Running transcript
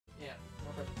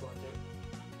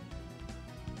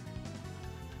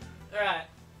Alright.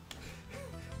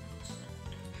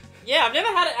 Yeah, I've never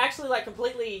had it actually, like,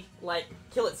 completely, like,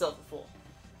 kill itself before.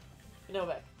 You know, we're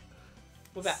back.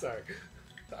 We're back. Sorry.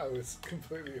 I was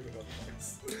completely in another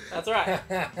place. That's alright.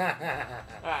 Alright,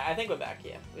 I think we're back,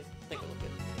 yeah. We think we look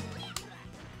good.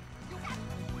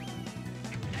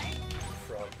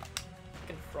 Frog.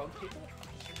 Fucking frog people?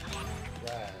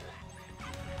 Right.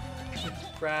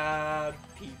 Crab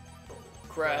people.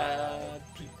 Crab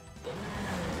people.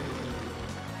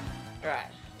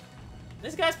 Alright.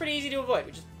 This guy's pretty easy to avoid.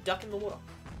 We just duck in the water.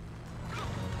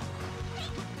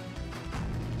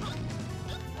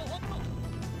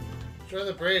 Throw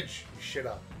the bridge, you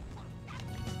shitter.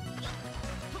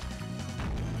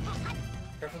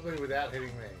 Preferably without hitting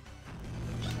me.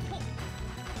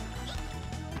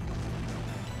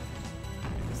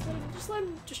 Just let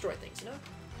him destroy things, you know?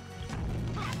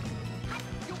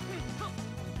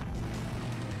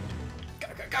 Go,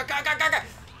 go, go, go, go, go, go!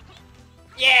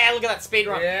 Yeah, look at that speed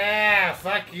run. Yeah,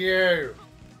 fuck you.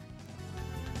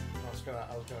 I was gonna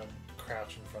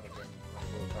crouch in front of him.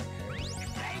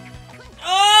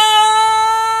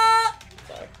 Oh!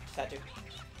 Sorry, just had to.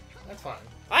 That's fine.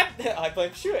 I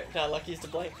blame Stuart. No, Lucky's to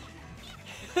blame.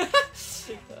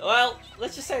 Well,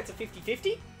 let's just say it's a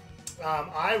 50-50.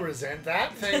 I resent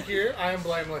that. Thank you. I am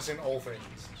blameless in all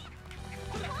things.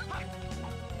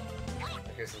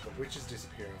 Okay, so the witch is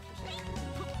disappearing.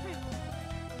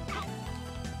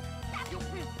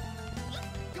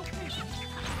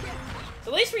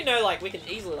 So at least we know, like, we can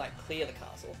easily, like, clear the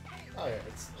castle. Oh yeah,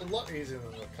 it's a lot easier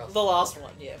than the castle. The last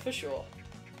one, yeah, for sure.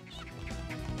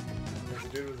 There's a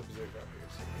dude with a bazooka up here.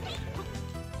 So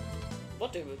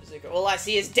What do with bazooka? All I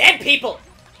see is dead people!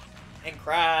 And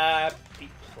crab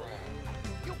people.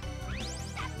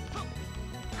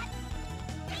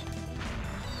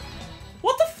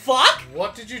 What the fuck?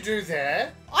 What did you do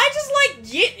there? I just,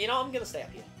 like, you know, I'm gonna stay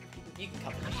up here. You can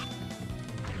come with me.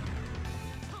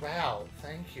 Wow,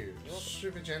 thank you. You're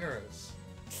super generous.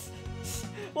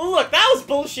 Well, look, that was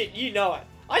bullshit. You know it.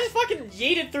 I just fucking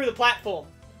yeeted through the platform.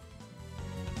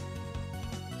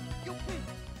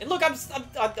 And look, I'm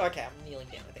okay. I'm kneeling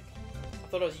down. I think. I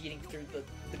thought I was yeeting through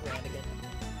the ground again.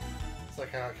 It's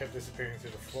like how I kept disappearing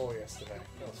through the floor yesterday.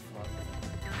 That was fun.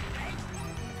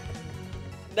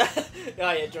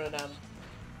 Oh yeah, during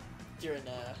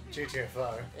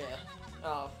GTFO. yeah.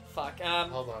 Oh fuck.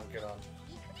 Hold on, get on.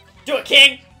 Do it,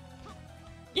 King.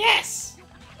 Yes.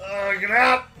 Get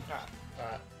out!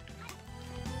 Alright.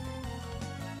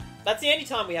 That's the only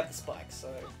time we have the spikes,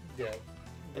 so Yeah,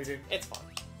 we didn't. it's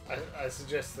fine. I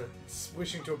suggest that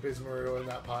switching to a Bismarck in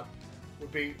that part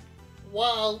would be,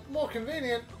 while more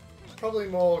convenient, probably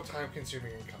more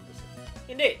time-consuming and cumbersome.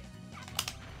 Indeed.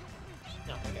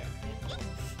 No, okay.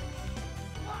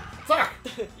 Fuck!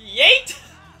 Yeet!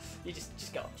 You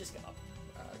just go up, just go up.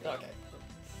 Okay.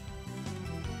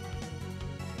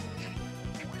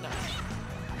 Nice.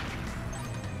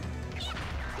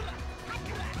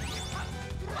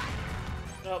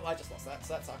 Oh, I just lost that,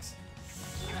 so that sucks.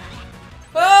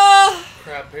 Ah!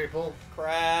 Crab people.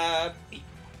 Crab people.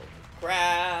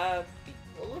 Crab people.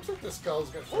 Well, it looks like the skulls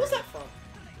get thrown. What was that from?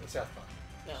 The South Park.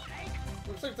 No.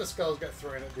 Looks like the skulls get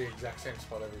thrown at the exact same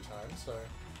spot every time, so...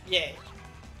 Yeah.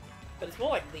 But it's more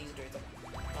like these dudes.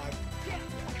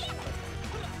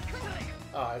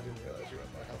 Oh, I didn't realize you were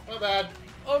at my health. My bad.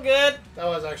 Oh, good. That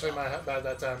was actually my bad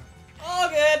that time. Oh,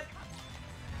 good.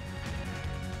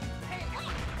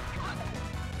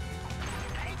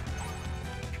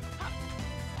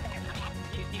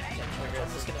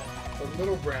 The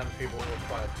little brown people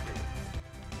require 2.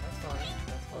 That's fine.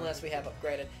 That's fine. Unless we have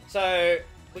upgraded. So,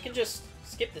 we can just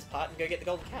skip this part and go get the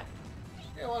golden cat.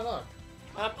 Yeah, why not?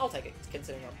 I'll take it,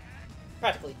 considering I'm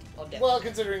practically on death. Well,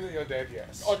 considering that you're dead,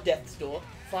 yes. On death's door.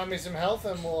 Find me some health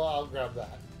and I'll grab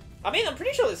that. I mean, I'm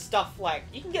pretty sure there's stuff like,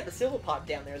 you can get the silver part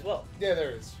down there as well. Yeah,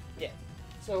 there is. Yeah.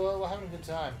 So we're having a good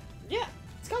time. Yeah.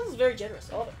 Skulls is very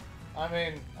generous. I love it. I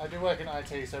mean, I do work in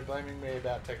IT, so blaming me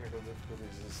about technical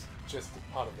difficulties is just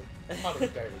part of the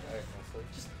day-to-day, honestly.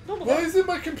 Just normal. Why isn't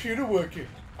my computer working?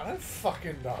 I don't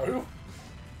fucking know.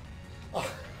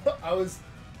 I was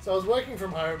working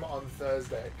from home on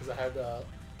Thursday because I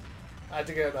had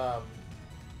to get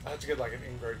like an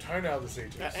ingrown toenail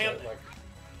procedure. Hang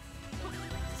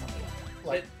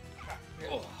on.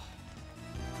 Yeah.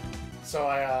 So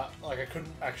I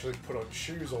couldn't actually put on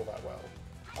shoes all that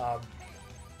well.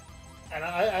 And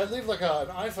I leave like an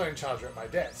iPhone charger at my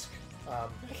desk,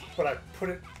 but I put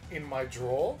it in my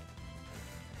drawer.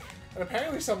 And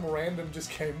apparently some random just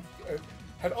came,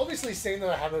 had obviously seen that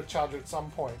I had a charger at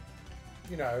some point.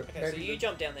 You know, Okay, so you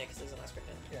jump down there because there's an ice cream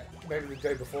down there. Yeah, maybe the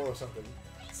day before or something.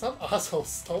 Some asshole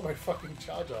stole my fucking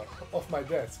charger off my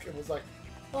desk and was like,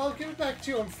 I'll give it back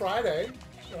to you on Friday.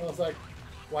 And I was like,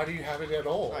 why do you have it at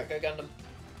all? Alright, go Gundam.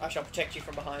 I shall protect you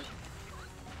from behind.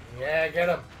 Yeah, get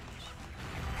him.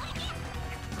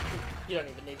 You don't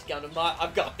even need to Gundam.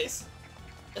 I've got this.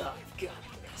 I've got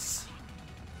this.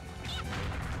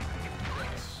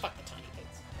 Fuck the tiny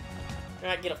pigs.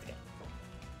 Alright, get off the gun.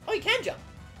 Oh, you can jump.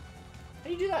 How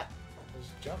do you do that?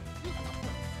 Just jump.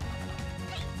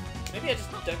 Maybe I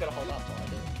just don't gotta hold up while I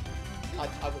do it.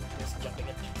 I wouldn't risk jumping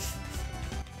it.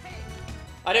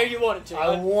 I know you wanted to.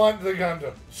 I want the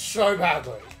Gundam so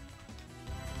badly.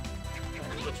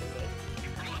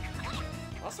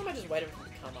 Last time I just waited for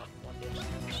him to come up and one did.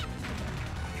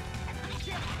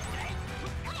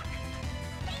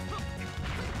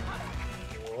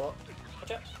 What?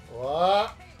 Watch out.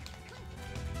 What?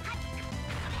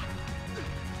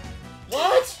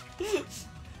 What?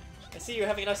 I see you're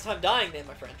having a nice time dying there,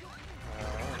 my friend.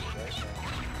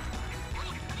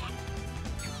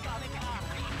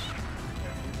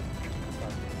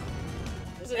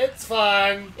 Is it? It's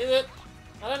fine. Is it?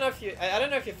 I don't know if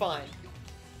you're fine.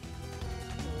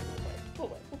 We'll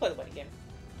play the waiting game.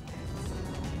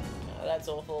 Oh, that's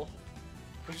awful.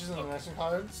 Pictures in the nursing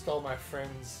home stole my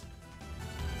friend's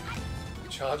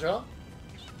charger.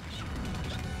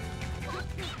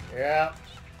 Yeah.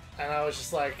 And I was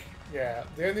just like, yeah.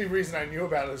 The only reason I knew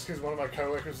about it is because one of my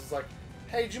coworkers was like,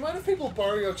 hey, do you mind if people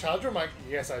borrow your charger? I'm like,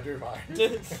 yes, I do mind.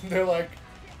 And they're like,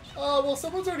 oh, well,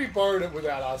 someone's already borrowed it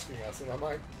without asking us. And I'm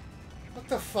like, what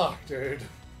the fuck, dude?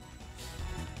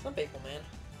 Some people, man.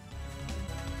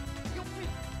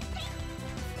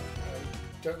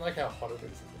 I don't like how hot it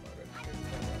is at the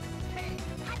moment.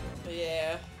 But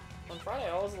yeah, on Friday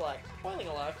I was like boiling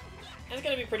alive, and it's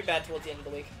gonna be pretty bad towards the end of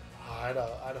the week. I had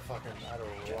a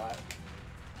right.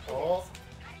 Oh,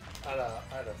 I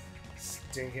had a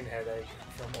stinking headache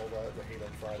from all the heat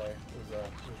on Friday. It was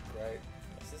great.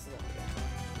 Yes, this is not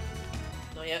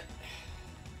good. Not yet.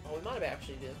 Oh, we might have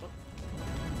actually do this one.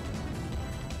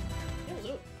 Yeah, let's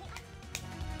do it.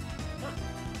 Nice.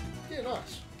 Yeah,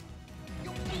 nice.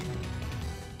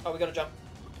 Oh, we gotta jump.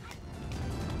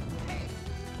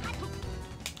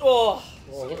 Oh!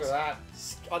 Oh, look at that.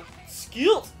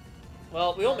 Skilled!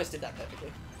 Well, we almost did that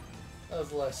perfectly. That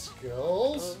was less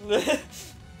skills.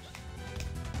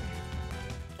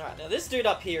 Alright, now this dude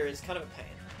up here is kind of a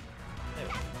pain. There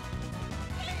we go.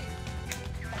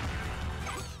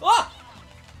 Ah!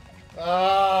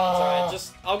 Ah! It's alright,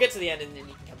 just... I'll get to the end and then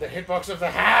you can come The back. hitbox of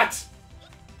the hat!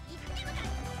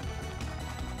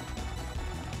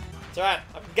 It's alright,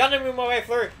 I'm gunning my way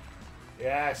through.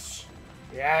 Yes.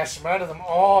 Yes, murder them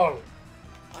all!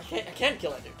 I can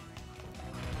kill that dude.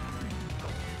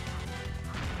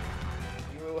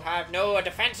 You have no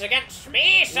defense against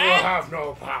me, sir! You have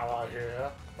no power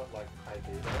here. But, like, I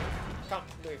do. Can't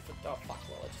move for... Oh, fuck,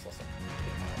 well, I just lost it.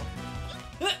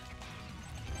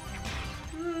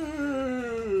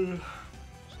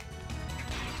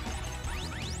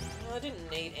 I didn't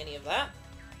need any of that.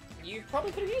 You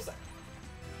probably could have used that.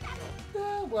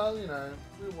 Yeah, well, you know,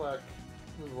 we work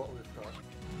with what we've got.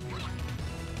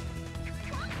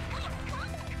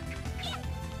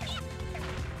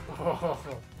 Oh.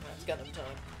 It's Gundam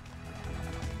time.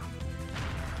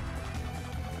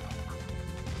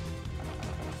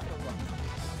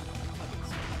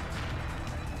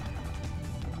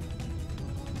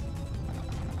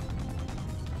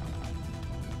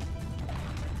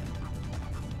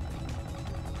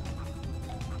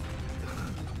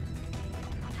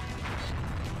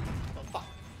 Oh fuck.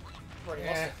 Already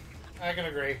lost Yeah, it. I can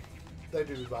agree. They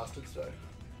do be bastards, though.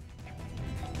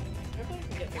 Hopefully I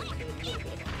can get through a little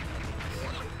bit.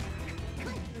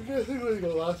 I think we're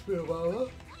gonna last me a while.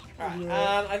 Alright,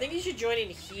 Yeah. I think you should join in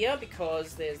here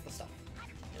because there's the stuff.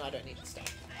 And I don't need the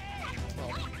stuff.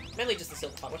 Well, mainly just the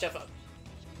silver part, whichever.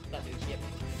 That dude, yep.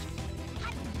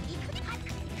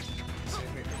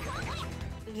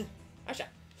 Actually.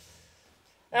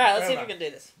 Alright, let's see if we can do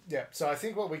this. Yeah, so I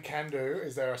think what we can do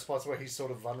is there are spots where he's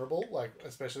sort of vulnerable, like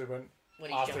especially when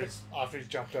When he's after he's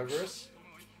jumped over us.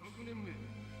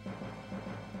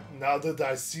 Now that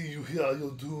I see you here,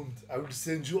 you're doomed. I will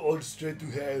send you all straight to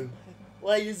hell.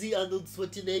 Why is he Arnold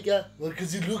Schwarzenegger? Well,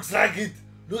 because he looks like it.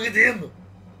 Look at him.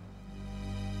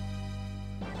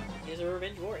 He's a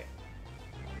revenge warrior.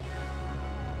 Oh,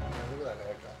 look at that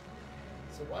haircut.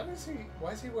 So why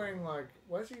is he wearing like,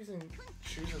 why is he using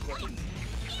shoes as weapons?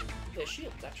 They're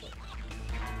shields, actually.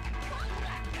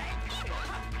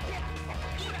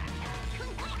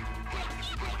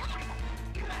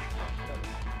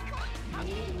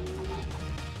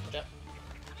 Yep.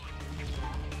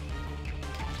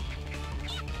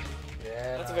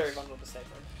 Yeah, That's a very vulnerable state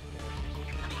for him.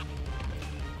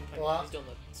 Well, He's doing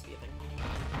the spear thing.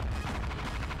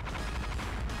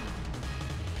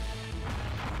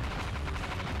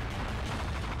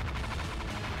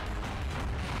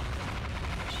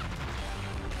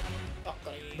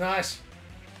 Nice.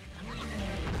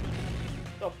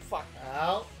 Oh, fuck.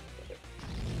 Ow.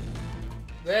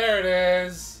 There it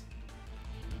is.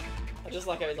 I just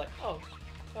like how he's like, oh,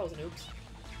 that was an oops.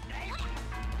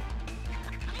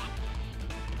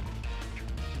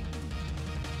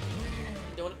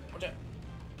 Doing it. Watch out.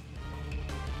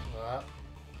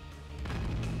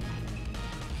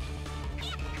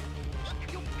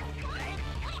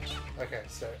 Okay,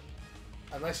 so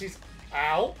unless he's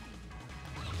ow.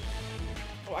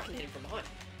 Oh, I can hit him from behind.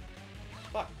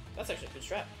 Fuck, that's actually a good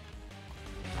strat.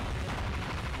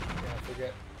 Yeah,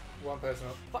 forget one person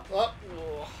up. Fuck. Oh.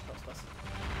 Oh, that was close.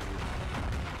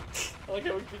 I like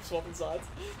how we keep swapping sides.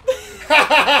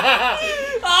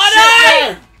 Oh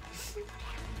no!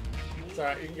 It's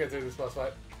alright, you can get through this boss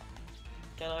fight.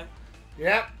 Can I?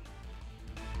 Yep.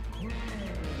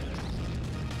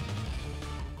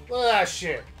 Look at that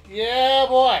shit. Yeah,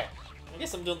 boy. I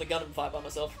guess I'm doing the Gundam fight by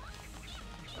myself.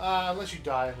 Unless you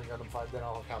die in the Gundam fight, then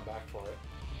I'll come back for it.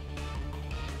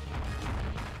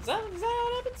 Is that how it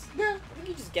happens? Yeah. I think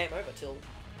you just game over till...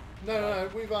 No,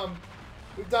 we've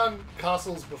done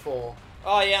castles before.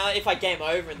 Oh yeah, if I game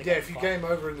over in the Gundam Yeah, if you fight. game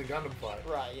over in the Gundam fight.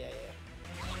 Right, yeah.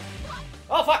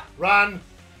 Oh fuck! Run!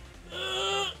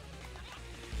 I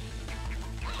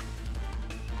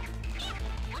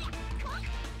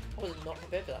was not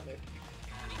prepared for that move.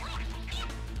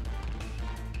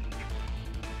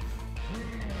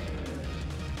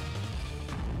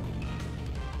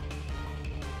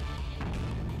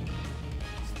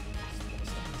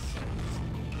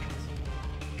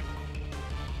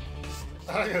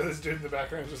 I like how this dude in the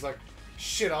background is just like,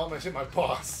 shit, I almost hit my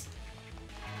boss.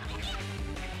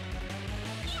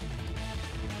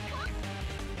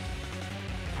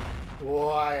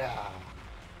 Why?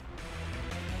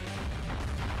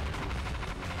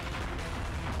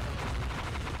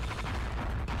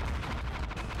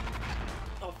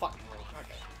 Oh fuck.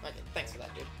 Okay, thanks for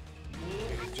that, dude.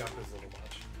 His jump is a little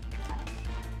much.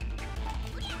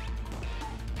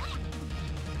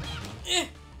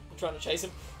 I'm trying to chase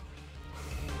him.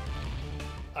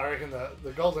 I reckon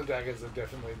the golden daggers are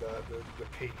definitely the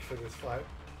peak for this fight.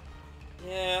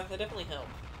 Yeah, they definitely help.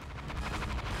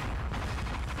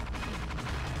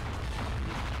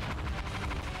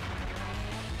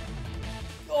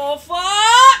 Oh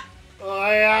fuck!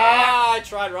 Oh yeah! Ah, I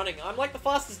tried running. I'm like the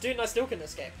fastest dude and I still couldn't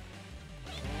escape.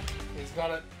 He's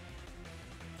got it.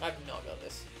 I've not got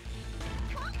this.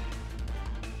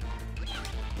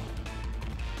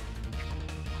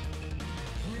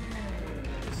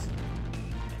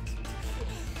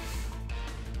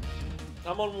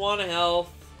 I'm on 1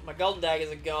 health. My golden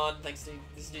daggers are gone thanks to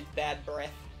this dude's bad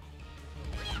breath.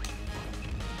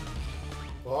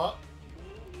 What?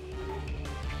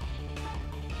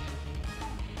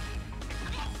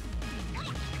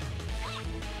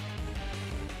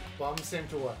 Bombs seem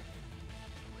to work.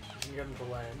 You can get them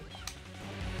to land.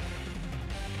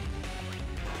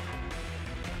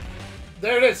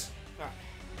 There it is! Alright.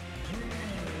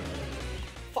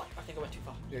 Fuck, I think I went too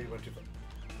far. Yeah, you went too far.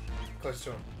 Close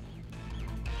to him.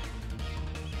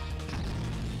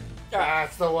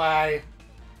 That's the way!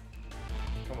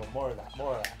 Come on, more of that,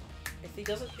 more of that. If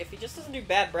he just doesn't do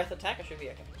bad breath attack, I should be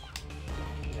okay.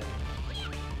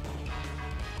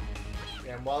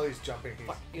 Yeah, and while he's jumping,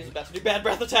 Fuck, he was about to do bad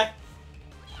breath attack.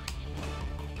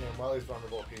 Yeah, and while he's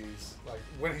vulnerable, he's like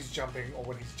when he's jumping or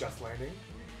when he's just landing,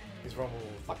 he's vulnerable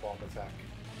with the bomb attack.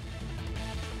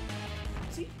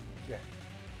 Is he? Yeah.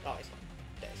 Oh, he's fine.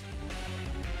 Days.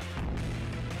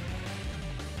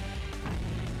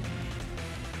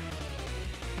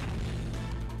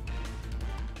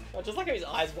 I just like how his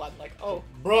eyes wide, like, oh.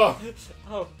 Bruh!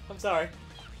 Oh, I'm sorry.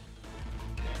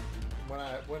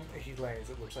 When he lands,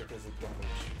 it looks like there's a damage.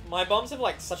 My bombs have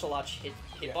like such a large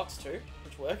hitbox too,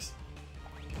 which works.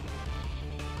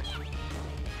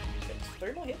 Okay,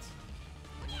 3 more hits.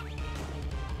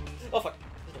 Oh fuck!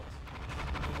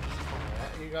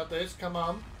 Alright, you got this. Come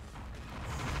on.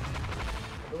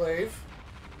 I believe.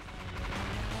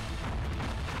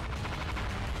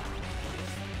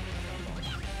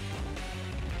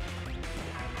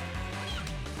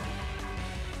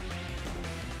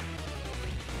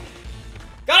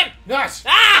 Got him! Nice!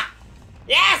 Ah!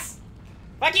 Yes!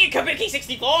 Fuck you, Kabuki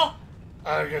 64!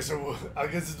 I guess it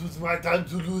was my time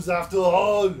to lose after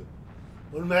all.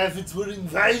 All my efforts were in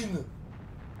vain.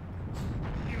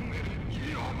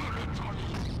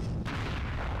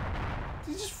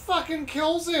 He just fucking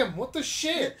kills him. What the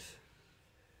shit?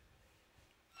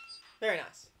 Very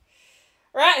nice.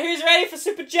 Alright, who's ready for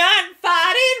Super Giant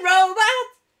Fighting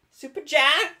Robots? Super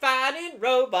Giant Fighting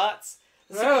Robots.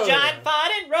 Super Giant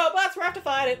Fighting Robots, where I have to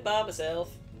fight it by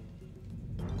myself.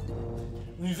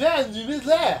 Revenge is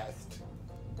last.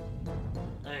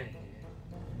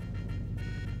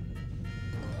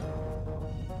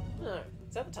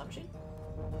 that the time machine? Do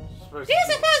Supposed you to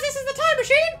be- suppose this is the time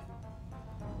machine?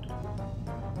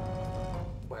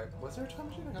 Wait, was there a time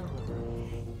machine? I can't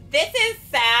remember. This is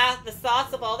the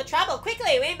source of all the trouble.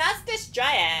 Quickly, we must destroy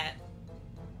it.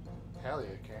 Hell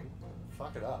yeah, King.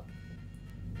 Fuck it up.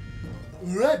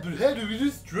 Alright, but how do we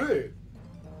destroy it?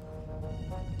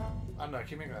 I don't know,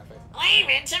 keep making that face. Leave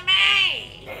it to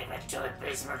me! Leave it to a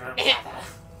basement room,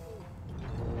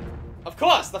 Of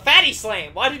course, the fatty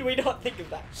slam. Why did we not think of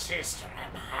that? Sister,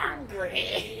 I'm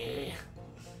hungry.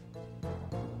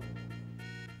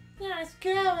 Nice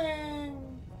going.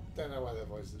 Don't know why their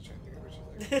voices are changing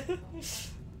originally. It's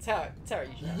how it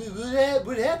usually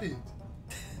What happened?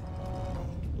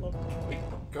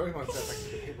 Going on says I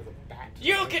can get hit with a bat.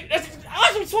 You can...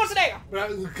 Arnold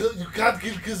Schwarzenegger! You can't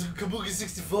kill Kabuki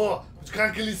 64, but you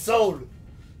can't kill his soul.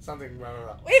 Something, blah, blah,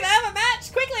 blah. We've have a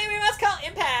match! Quickly, we must call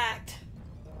Impact!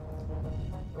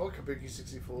 What Kabuki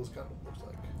 64's kind of looks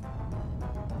like.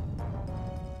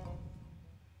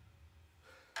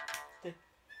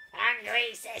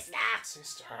 Hungry, sister!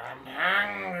 Sister, I'm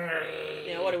hungry.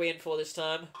 Yeah, what are we in for this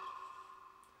time?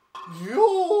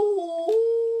 Yo!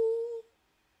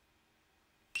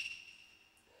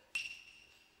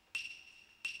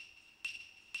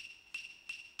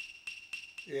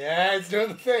 Yeah, it's doing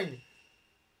the thing.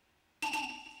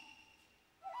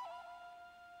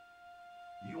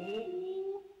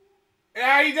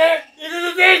 Yeah, he did it! He did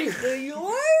the thing!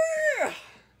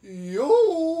 Yo!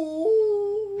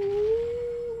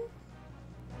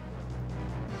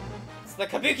 It's the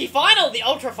Kabuki final, the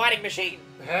Ultra Fighting Machine!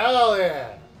 Hell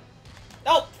yeah!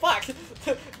 Oh, fuck!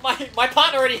 my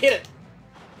partner already hit it!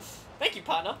 Thank you,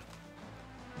 partner.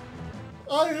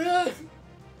 Oh yeah!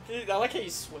 Dude, I like how you're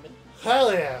swimming.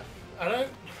 Hell yeah! I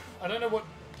don't know what.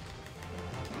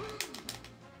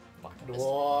 Fuck, I missed.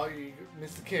 Oh, you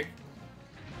missed the kick.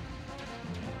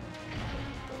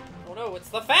 Oh no, it's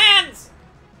the fans!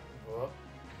 Oh,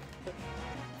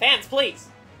 Fans, please!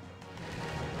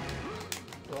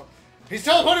 oh. He's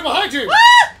teleporting behind you!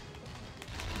 Ah!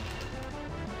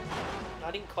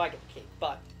 I didn't quite get the kick,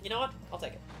 but you know what? I'll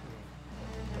take it.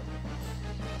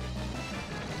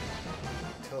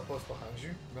 Teleports behind you?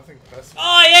 Nothing personal.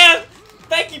 Oh yeah!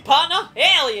 Thank you, partner!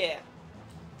 Hell yeah!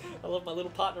 I love my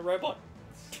little partner robot.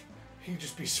 He'd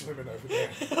just be swimming over there.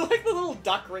 I like the little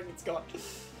duck ring it's got.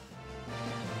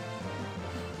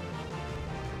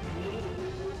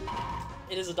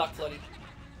 It is a duck floating.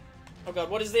 Oh god,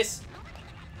 what is this?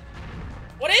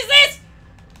 What is this?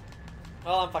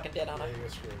 Well, I'm fucking dead, aren't I? Yeah, you're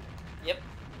screwed. Yep.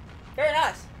 Very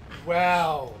nice.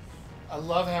 Wow. I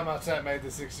love how much that made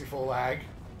the 64 lag.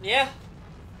 Yeah.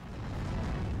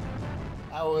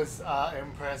 That was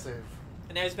impressive.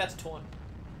 And now he's about to taunt.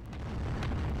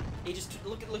 He just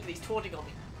look at he's taunting on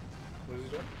me. What is he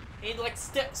doing? He like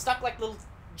stuck like little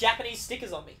Japanese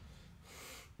stickers on me.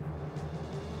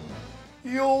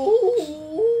 Yo!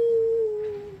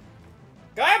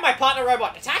 Go ahead, my partner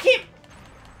robot, attack him!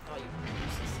 Oh, you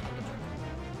useless underdog.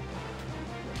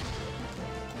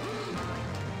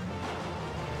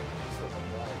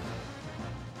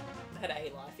 I had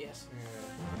a life, yes. Yeah.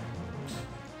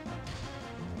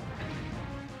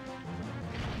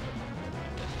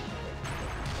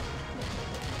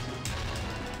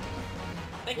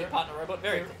 Thank you, partner robot.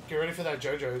 Very cool. Get ready for that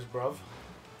JoJo's, bruv.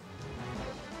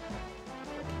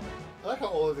 I like how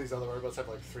all of these other robots have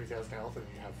like 3,000 health and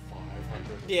you have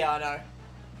 500. Yeah, I know.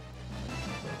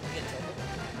 Yeah.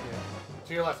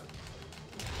 To your left.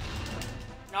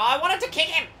 No, I wanted to kick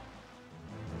him!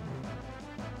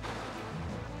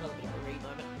 A little bit of a re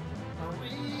moment.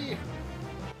 Hurry!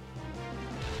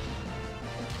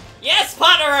 Yes,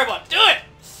 partner robot, do it!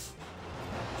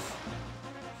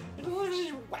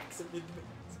 Just whacks him into it.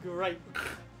 It's great.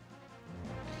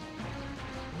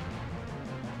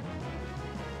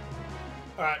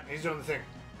 Alright, he's doing the thing.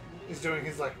 He's doing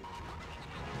his like.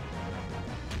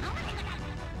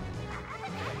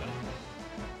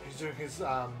 He's doing his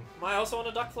Am I also on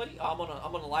a duck floaty? Oh, I'm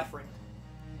on a life ring.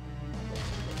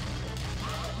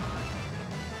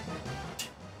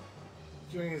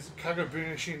 doing his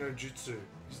Kagabunashi no Jutsu.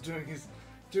 He's doing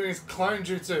his clone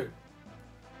jutsu.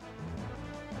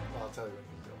 Well, I'll tell you when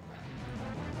he's doing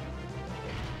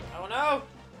that. Oh no!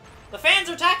 The fans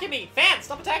are attacking me! Fans,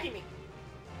 stop attacking me!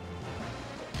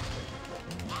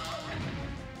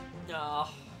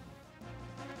 Oh,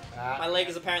 my leg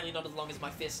is apparently not as long as my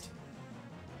fist.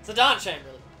 It's a darn shame,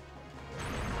 really.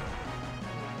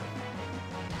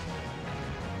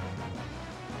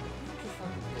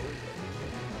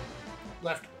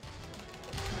 Left.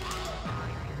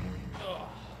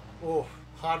 Oh,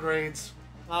 hard reads.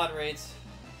 Hard reads.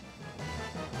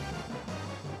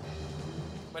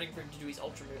 waiting for him to do his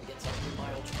ultra move again so I can do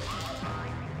my ultra move.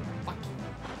 Fuck you.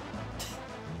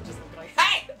 Just look like,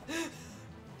 hey!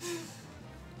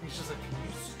 He's just like, can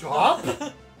you stop?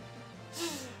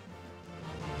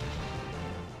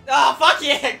 Oh, fuck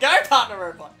yeah! Go, partner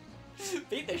robot!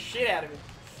 Beat the shit out of him.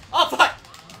 Oh, fuck!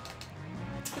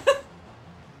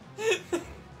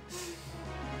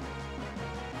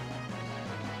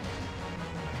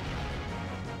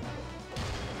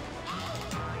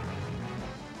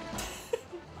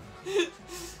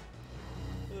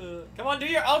 Come on, do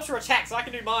your ultra attack so I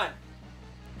can do mine.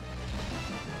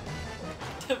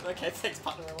 Okay, thanks,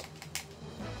 partner robot.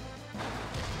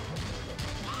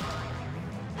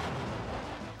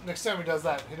 Next time he does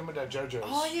that, hit him with that JoJo's.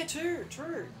 Oh yeah, true.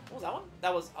 What was that one?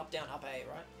 That was up, down, up, A,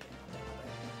 right? Yeah, up, down, up,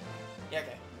 A. Yeah,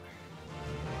 okay.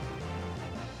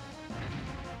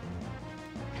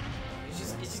 He's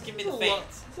just giving me the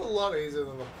fans. It's a lot easier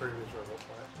than the previous robot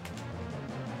fight.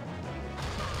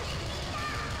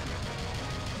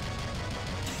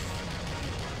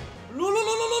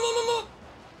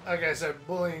 Okay, so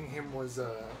bullying him was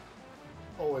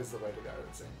always the way to go,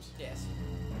 it seems. Yes.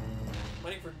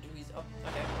 Waiting for him to do his up.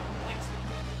 Okay, thanks.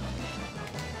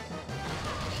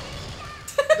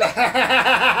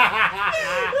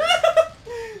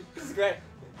 This is great.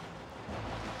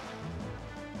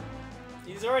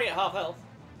 He's already at half health.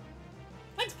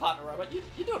 Thanks, partner robot.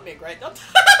 You're doing me a great job.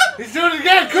 He's doing it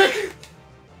again! Quick!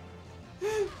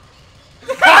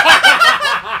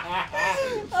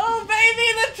 Oh,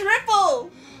 baby, the triple!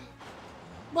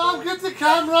 Mom, get the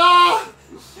camera!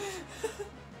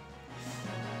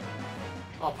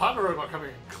 Oh, partner robot coming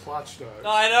in clutch though.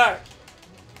 Oh, I know.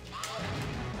 Oh,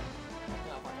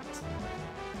 fuck, I missed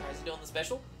it. Is he doing the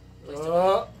special? Please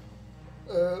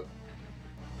No,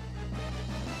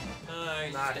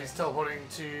 he's he's teleporting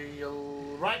to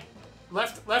your right.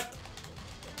 Left.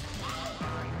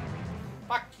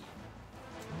 Fuck you.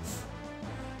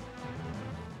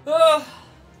 Oh.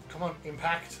 Come on,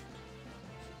 impact.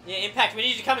 Yeah, impact. We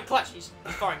need you to come in clutch. He's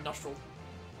firing nostril.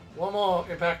 One more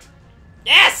impact.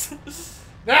 Yes!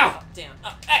 Now! Up, down,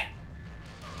 up, hey!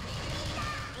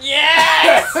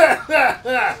 Yes! This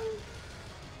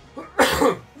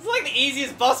is like the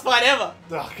easiest boss fight ever.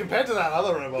 Oh, compared to that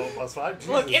other robot boss fight,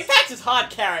 Jesus. Look, impact is hard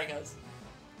carrying us.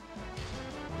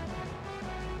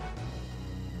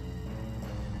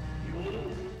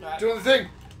 Right. Doing the thing.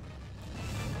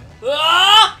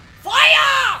 Ah!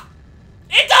 Fire!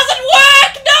 It doesn't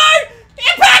work! No!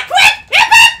 Impact, quick!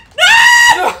 Impact!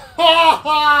 No!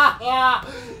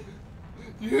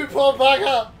 You poor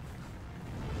bugger!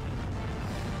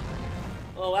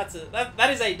 Well, that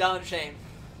is a darn shame.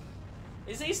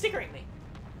 Is he stickering me?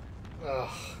 Ugh.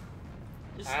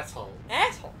 Just Asshole.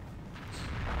 asshole.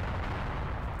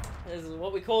 This is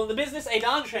what we call in the business a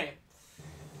darn shame.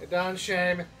 A darn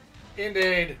shame.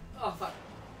 Indeed. Oh fuck.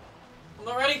 I'm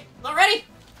not ready. Not ready.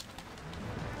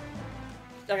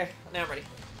 Okay, now I'm ready.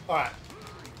 Alright.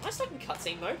 Am I stuck in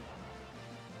cutscene mode?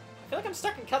 I feel like I'm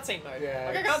stuck in cutscene mode. Yeah,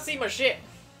 Like I can't see my shit.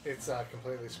 It's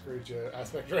completely screwed your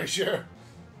aspect ratio.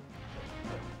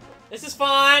 This is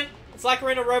fine. It's like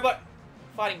we're in a robot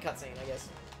fighting cutscene, I guess.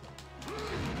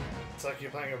 It's like you're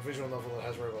playing a visual novel that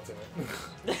has robots in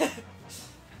it.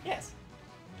 Yes.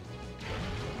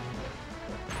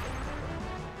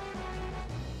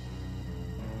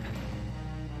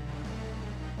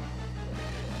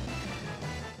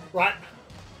 Right.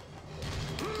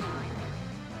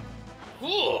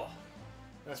 Ooh.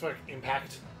 That's like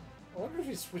impact. I wonder if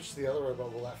you switch to the other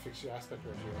robot, will that fix your aspect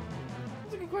ratio?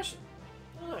 That's a good question.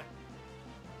 I don't know.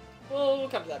 Well, we'll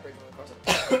come to that bridge when we cross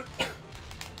it.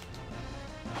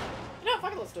 You know,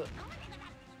 fuck it, let's do it.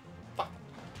 Fuck.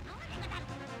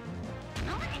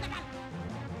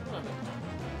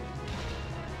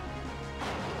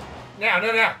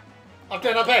 Now! Up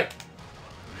down, up A!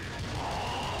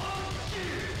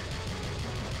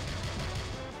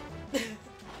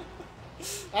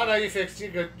 Oh no, you fixed.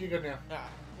 You're good. You're good now. Alright,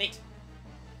 neat.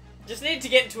 Just need to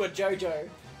get into a JoJo.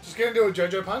 Just get into a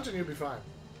JoJo punch and you'll be fine.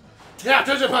 Yeah,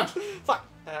 JoJo punch! Fuck.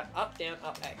 Up, down,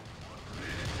 up, A.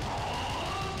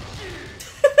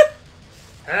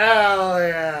 Hell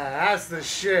yeah, that's the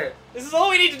shit. This is all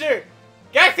we need to do.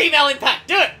 Go female impact.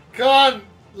 Do it. Come on,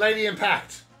 Lady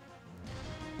Impact.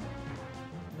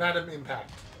 Madam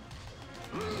Impact.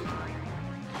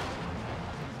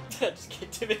 Just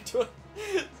kicked him into it.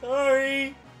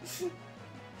 Sorry.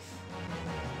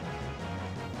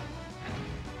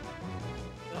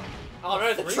 Oh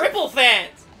no, the triple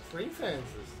fans. 3 fans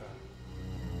this time.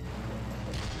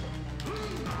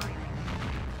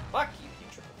 Fuck you, you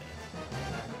triple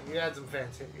fans. You had some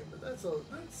fans hit you, but that's all.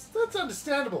 That's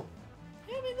understandable.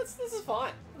 Yeah, I mean, this is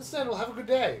fine. Understandable. Have a good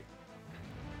day.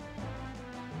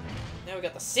 Now we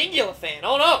got the singular fan.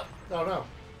 Oh no! Oh no.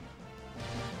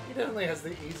 He definitely has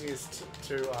the easiest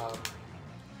to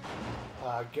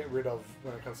get rid of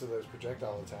when it comes to those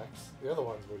projectile attacks. The other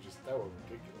ones were just, they were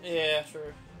ridiculous. Yeah,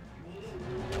 true.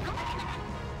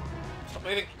 Stop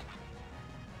moving.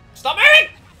 Stop moving!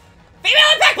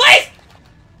 Female impact, please!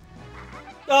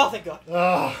 Oh, thank God.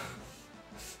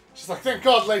 She's like, thank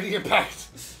God, Lady Impact.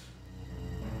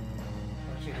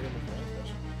 Actually, hit him with the right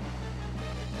special.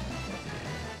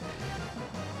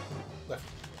 Left.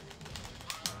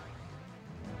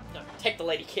 No, take the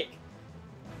lady kick.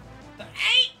 The 8!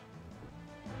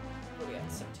 What do we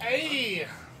got? 17. Hey!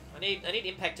 I need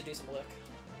impact to do some work.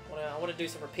 I want to do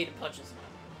some repeated punches.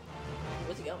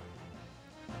 Where's he going?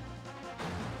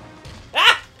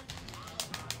 Ah!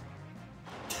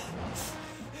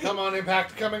 Come on,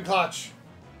 Impact, come in clutch.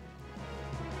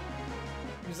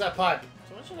 Use that pipe.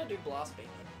 So when should I do blast beam?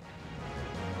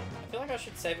 I feel like I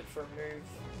should save it for a move.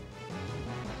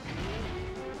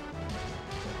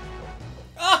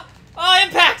 Ah! Oh,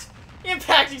 impact!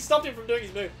 Impact! He stopped him from doing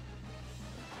his move.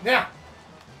 Now,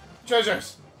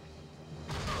 JoJo's.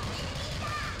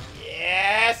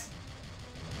 Yes!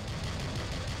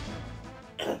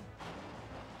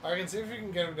 I can see if you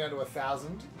can get him down to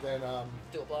 1,000, then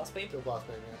Do a blast beam. do a blast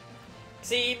beam, yeah.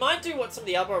 See, you might do what some of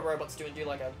the other robots do and do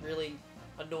like a really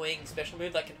annoying special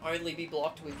move that can only be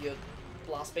blocked with your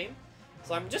blast beam.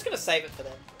 So I'm just going to save it for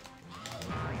them.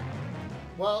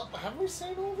 Well, have we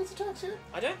seen all of his attacks yet?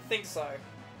 I don't think so.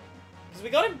 Because we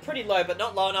got him pretty low, but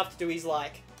not low enough to do his,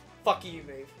 like, fuck you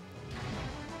move.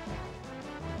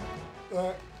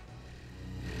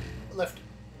 Left.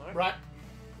 No? Right.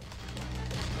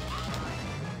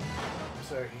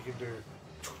 So he can do...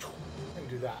 and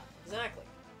do that. Exactly.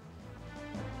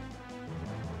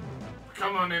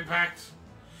 Come on, Impact.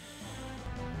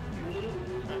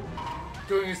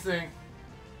 Doing his thing.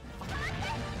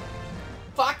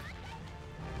 Fuck!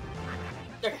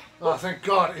 Okay. Oh, thank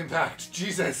God, Impact.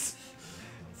 Jesus.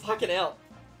 Fucking hell.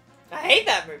 I hate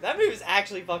that move. That move is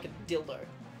actually fucking dildo.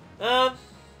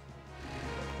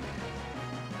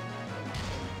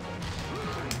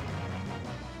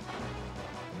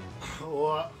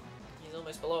 What? He's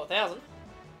almost below 1,000.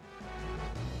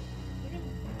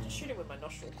 Just shoot him with my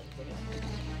nostril things, I guess.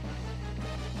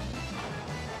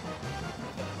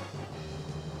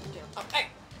 Down, up, hey!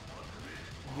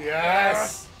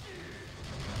 Yes!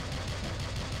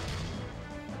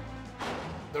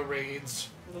 The reeds.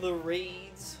 The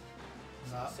reeds.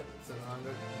 Nah,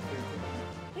 700.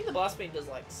 I think the blast beam does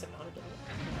like 700, doesn't it?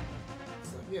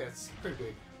 So, yeah, it's pretty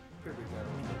big. Pretty big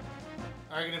damage.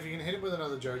 I reckon if you can hit it with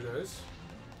another JoJo's.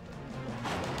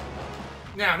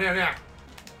 Now!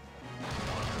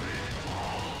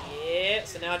 Yeah,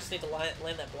 so now I just need to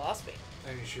land that blast beam.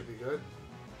 And you should be good.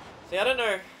 See, I don't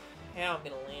know how I'm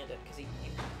going to land it, because he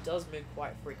does move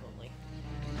quite frequently.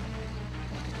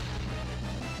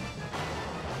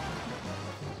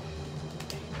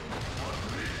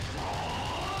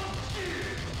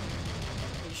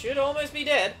 He should almost be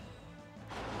dead.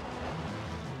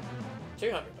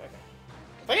 200, okay.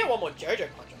 If I get one more JoJo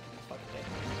punch, I'm fucking dead.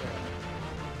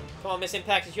 Come on, Miss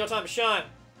Impact, it's your time to shine.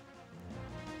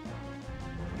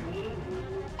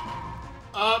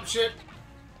 Up, shit.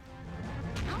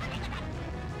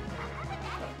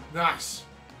 Nice.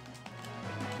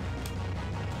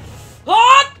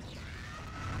 Hot!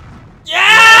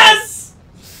 Yes!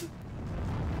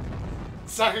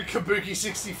 Sucker Kabuki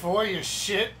 64, you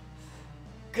shit.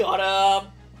 Got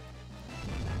him!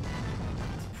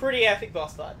 It's a pretty epic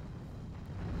boss fight.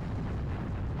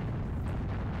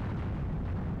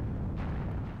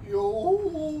 Yo.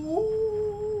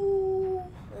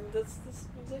 And that's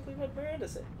exactly what Miranda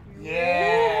said.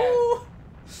 Yeah. Yo.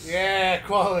 Yeah,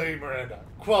 quality, Miranda.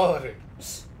 Quality.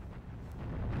 It's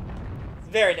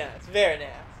very nice, very nice.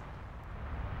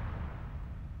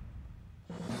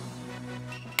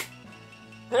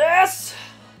 Yes!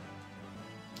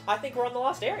 I think we're on the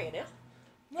last area now.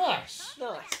 Nice.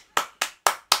 Nice.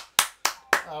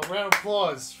 Round of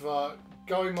applause for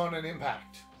Goemon and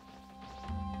Impact.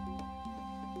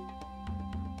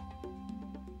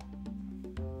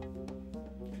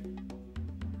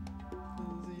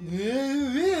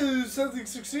 Something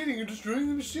succeeding in destroying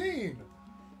the machine.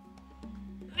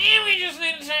 Now we just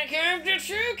need to take care of the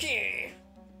Chuki.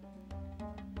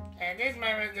 At this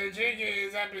moment, the Chuki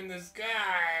is up in the sky.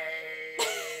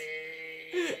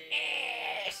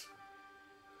 Yes.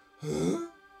 Huh?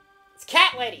 It's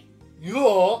Cat Lady.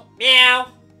 You're...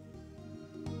 Meow.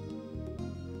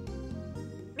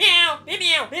 Meow.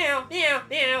 Meow. Meow. Meow. Meow.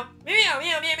 Meow. Meow.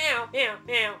 Meow. Meow. Meow.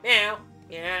 Meow. Meow.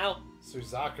 Meow.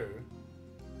 Suzaku.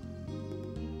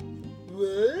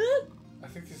 What? I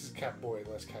think this is cat boy,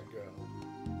 less cat girl.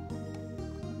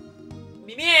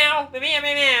 Meow, meow, meow,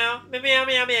 meow, meow, meow,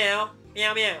 meow, meow,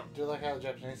 meow, meow. Do you like how the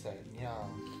Japanese say it? Meow.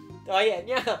 Oh yeah,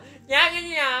 meow, meow,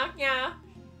 meow, meow,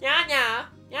 meow, meow,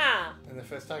 meow. And the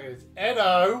first target is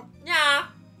Edo. Meow.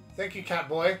 Thank you, cat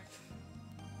boy.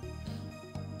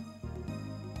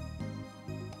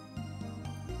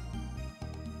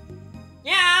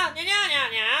 Meow, meow, meow,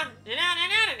 meow, meow, meow,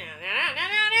 meow, meow,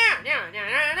 meow, meow,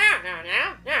 meow,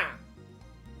 meow, meow.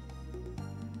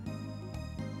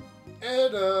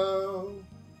 Edo.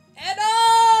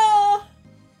 Edo!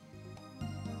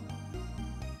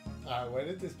 Alright, where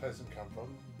did this person come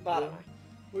from? I don't know.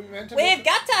 We meant to We've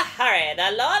got to hurry.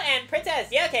 The Lord and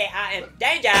Princess Yoke are in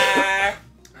danger.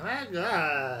 Oh my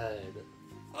god.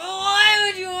 Why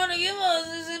would you want to give us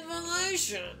this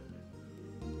information?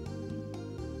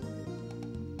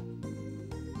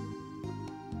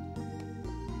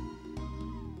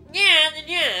 Yeah,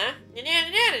 yeah, yeah, yeah,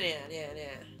 yeah, yeah, yeah,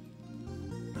 yeah.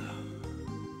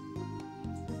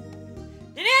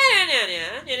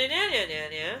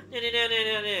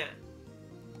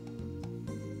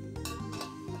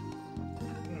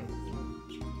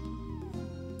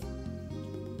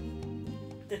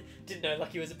 Didn't know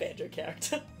Lucky was a banjo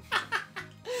character.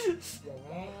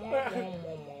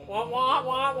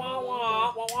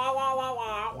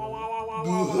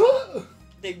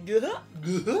 The good.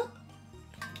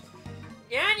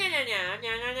 Yeah, yeah, yeah, yeah,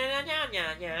 yeah, yeah,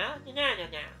 yeah, yeah, yeah, yeah, yeah,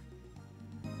 yeah.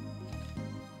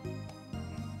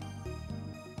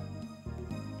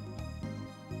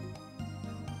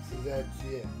 So that's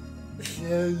it.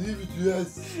 Yeah, leave it to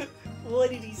us. Why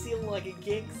did he seem like a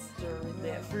gangster in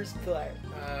that first part?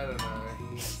 I don't know.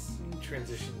 He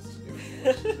transitions to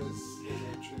different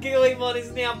voices. Goemon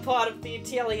is now part of the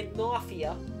Italian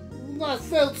mafia.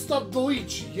 Myself stop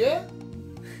Luigi, yeah?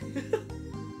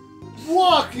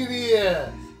 Walk in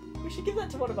here! We should give that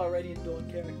to one of our Radiant Dawn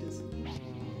characters.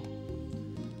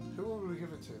 Who would we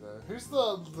give it to, though? Who's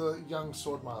the young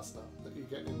swordmaster that you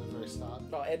get in the very start?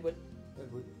 Oh, Edward.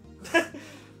 Edward.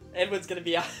 Edward's gonna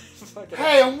be our fucking...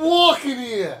 Hey, I'm walking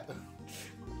here!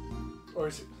 Or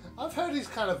is it... I've heard he's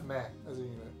kind of meh as a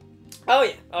unit. Oh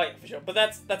yeah, for sure. But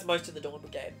that's most of the Dawn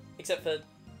Brigade. Except for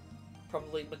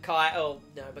probably Mackay. Oh,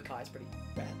 no, Mackay's pretty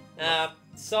bad.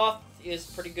 Soth is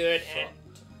pretty good, and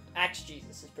Axe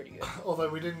Jesus is pretty good. Although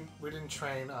we didn't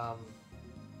train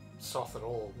Soth at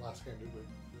all last game, did we?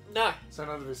 No. So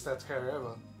none of his stats carry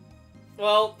over.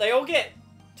 Well, they all get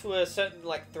to a certain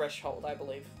like threshold, I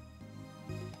believe.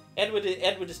 Edward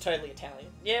is totally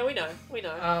Italian. Yeah, we know.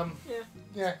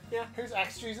 Yeah. Who's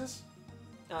Axe Jesus?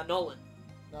 Nolan.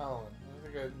 Nolan. I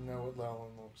think I know what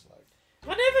Nolan looks like.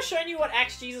 Have I never shown you what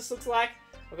Axe Jesus looks like?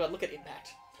 Oh god, look at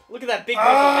Impact. Look at that big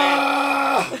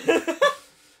man.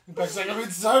 Impact's like, I'm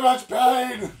in so much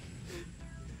pain!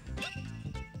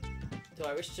 Do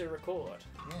I wish to record?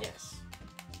 Yes.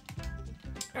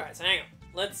 Alright, so hang on.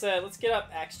 Let's get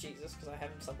up Axe Jesus, because I have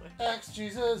him somewhere. Axe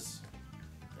Jesus!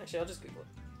 Actually, I'll just Google it.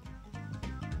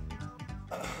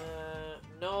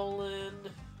 Nolan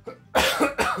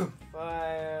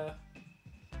Fire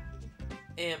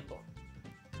Emblem.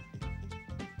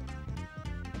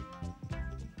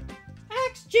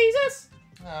 Axe Jesus!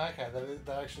 Oh, okay,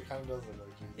 that actually kind of does look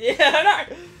like Jesus. Yeah, I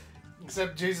know!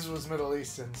 Except Jesus was Middle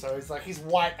Eastern, so he's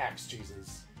white Axe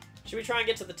Jesus. Should we try and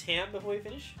get to the town before we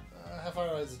finish? How far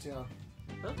away is the town?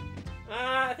 Huh?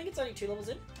 I think it's only 2 levels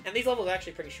in. And these levels are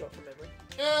actually pretty short from memory.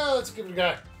 Yeah, let's give it a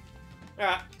go.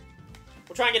 Alright.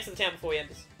 We'll try and get to the town before we end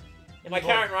this. In my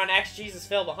current run, Axe Jesus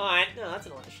fell behind. No, that's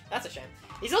annoying. That's a shame.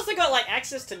 He's also got, like,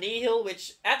 access to Nihil,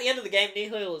 which, at the end of the game,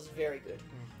 Nihil is very good.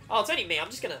 Oh, it's only me. I'm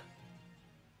just gonna...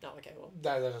 No, okay, well.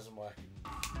 No, that doesn't work.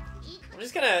 I'm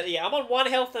just gonna... Yeah, I'm on 1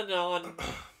 health and on...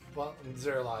 Well,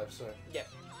 0 lives, so... Yep.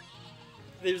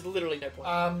 There's literally no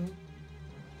point.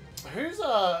 Who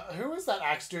was that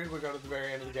axe dude we got at the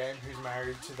very end of the game who's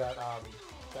married to that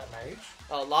mage?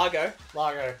 Oh, Largo.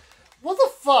 Largo. What the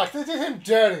fuck? They did him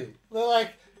dirty. They're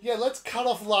like, yeah, let's cut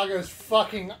off Largo's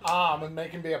fucking arm and make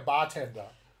him be a bartender.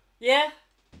 Yeah.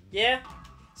 Yeah.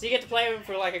 So you get to play him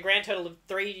for like a grand total of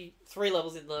three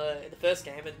levels in the first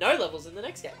game and no levels in the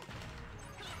next game.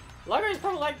 Largo is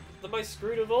probably like the most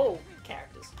screwed of all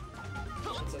characters.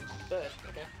 It's a bird.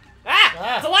 Okay.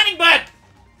 Ah! It's a lightning bird!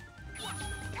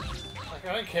 Like,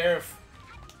 I don't care if...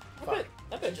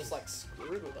 That bird just like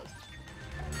screwed with us.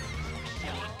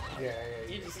 Yeah.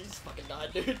 You just fucking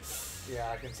died, dude. Yeah,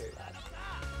 I can see that.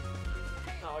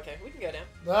 Oh, okay. We can go down.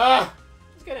 Ah!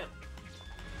 Let's go down.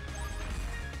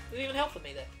 There's even help for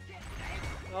me there.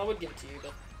 Oh, I would give it to you,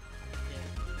 but...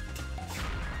 Yeah.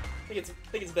 I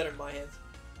think it's better in my hands.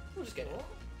 We'll just go down.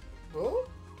 Oh,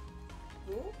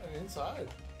 and inside.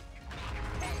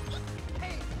 I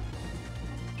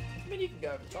mean, you can go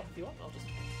over the top if you want. I'll just...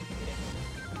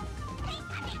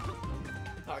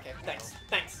 Oh, okay, thanks.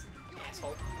 Thanks,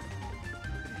 asshole.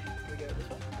 Can we go this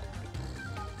way?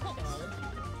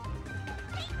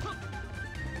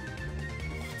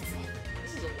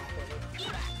 This is a lot better.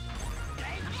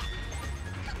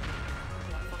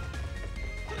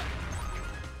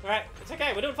 Alright, it's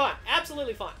okay, we're doing fine.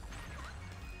 Absolutely fine.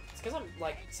 It's because I'm,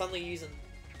 like, suddenly using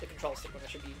the control stick when I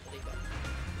should be using the D-pad.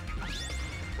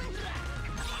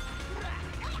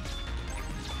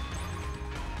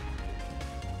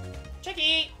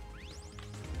 Checky!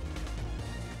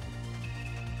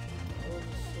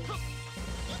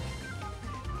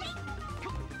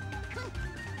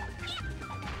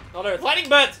 Oh no, lightning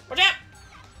birds! Watch out!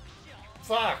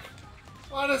 Fuck!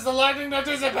 Why does the lightning not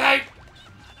dissipate?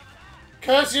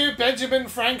 Curse you, Benjamin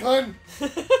Franklin!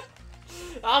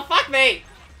 Oh, fuck me!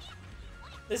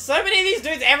 There's so many of these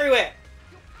dudes everywhere!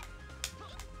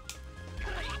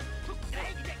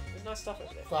 There's nice stuff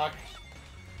over there. Fuck.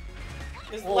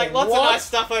 There's Whoa, like lots what? of nice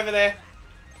stuff over there.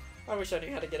 I wish I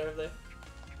knew how to get over there.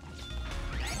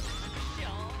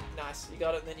 Nice, you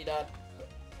got it and then you died.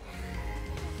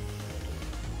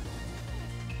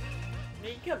 I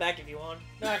mean, you can come back if you want.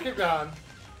 Nah, keep going.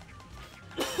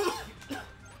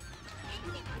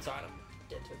 It's alright, I'm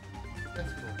dead too.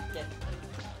 That's cool. Yeah.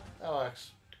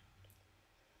 Alex.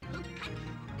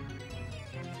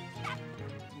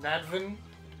 Nadvin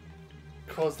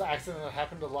caused the accident that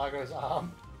happened to Largo's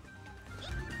arm.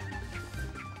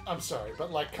 I'm sorry,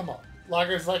 but like, come on.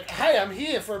 Largo's like, hey, I'm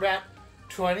here for about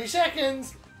 20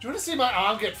 seconds. Do you want to see my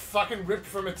arm get fucking ripped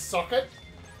from its socket?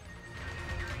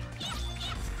 I'm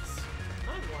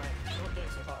like, not doing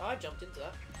so hot. I jumped into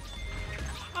that.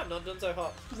 I'm not doing so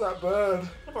hot. Who's that bird?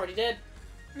 I'm already dead.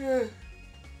 Yeah.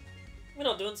 We're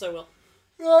not doing so well.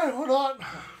 No, we're not.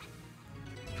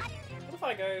 What if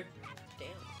I go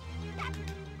down?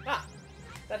 Ah,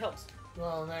 that helps.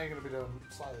 Well, now you're going to be doing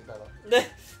slightly better.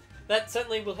 That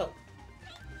certainly will help.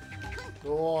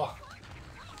 Oh.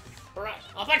 Alright,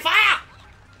 off on fire!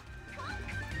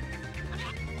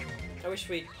 I wish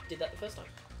we did that the first time.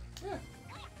 Yeah.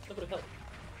 That would have helped.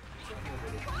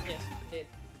 Yes, it did.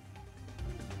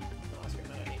 Oh, ice cream,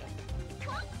 I don't need it.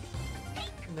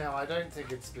 No, I don't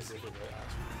think it's specifically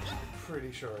ice cream. I'm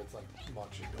pretty sure it's like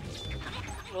mochi.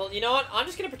 Well, you know what? I'm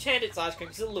just gonna pretend it's ice cream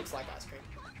because it looks like ice cream.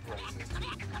 Racist.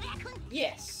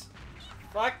 Yes.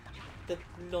 Fuck the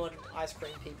non-ice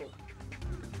cream people.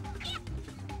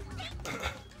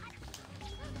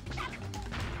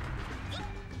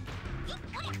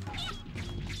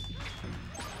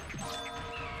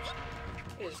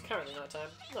 It is currently night time.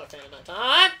 Not a fan of night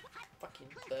time. Fucking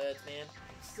birds, man.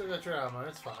 Still got your ammo,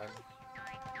 it's fine.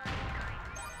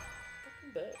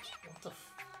 Fucking birds. What the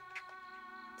f... I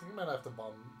think you might have to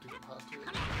bomb to get past you.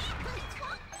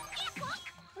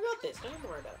 I got this. Don't even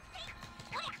worry about it.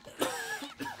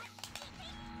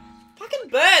 Fucking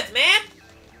birds, man!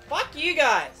 Fuck you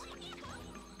guys!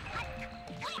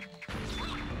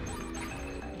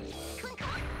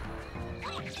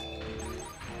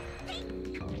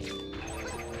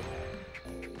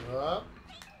 Up.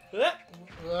 Up.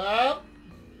 Up.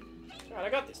 Alright, I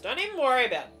got this. Don't even worry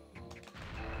about it.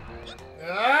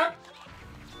 Up.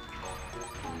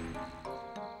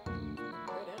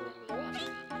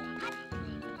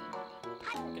 I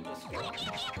can just go.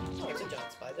 Oh, it's a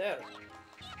giant spider there.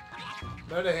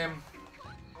 Murder him.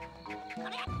 I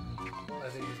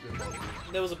think he's good.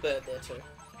 There was a bird there too.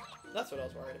 That's what I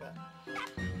was worried about.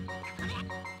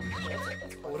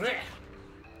 That's quite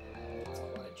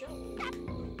a jump.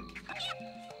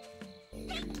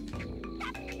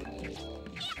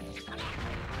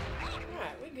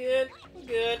 Alright, we're good. We're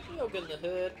good. We're all good in the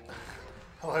hood.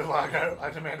 Hello, Largo. I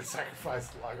demand a sacrifice.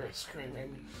 Largo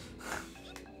screaming.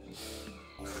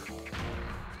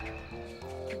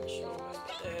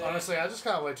 Honestly, I just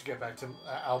can't wait to get back to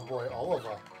our boy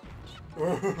Oliver.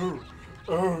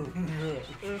 Oh,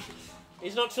 yeah.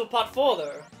 He's not till part 4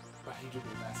 though. But he did be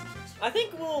massive. I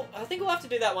think we'll have to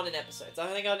do that one in episodes. I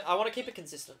think I want to keep it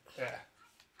consistent. Yeah.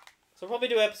 So we'll probably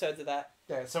do episodes of that.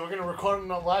 Yeah, so we're going to record it and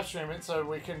not live stream it, so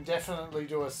we can definitely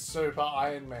do a super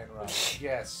Iron Man run.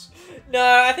 Yes.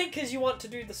 No, I think because you want to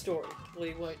do the story.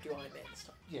 We won't do Iron Man this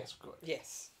time. Yes, good.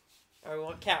 Yes. And we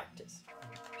want characters.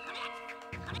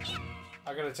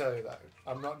 I gotta tell you that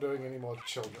I'm not doing any more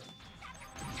children.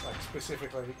 Like,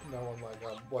 specifically, no one like,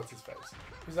 what's his face?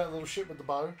 Who's that little shit with the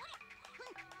bow?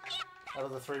 Out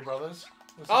of the three brothers?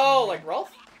 Oh, like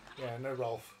Rolf? Yeah, no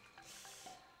Rolf.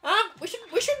 We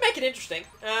should make it interesting.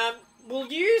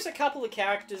 We'll use a couple of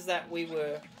characters that we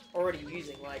were already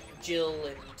using, like Jill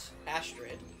and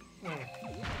Astrid.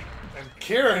 And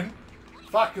Kieran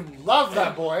Fucking love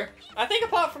that boy. I think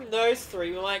apart from those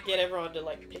three, we might get everyone to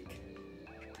like pick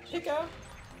a.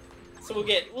 So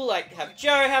we'll like have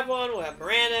Joe have one. We'll have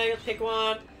Miranda pick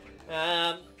one.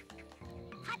 We'll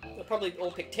probably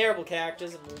all pick terrible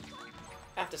characters, and we'll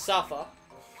have to suffer.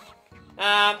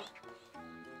 But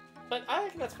I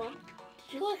think that's fun.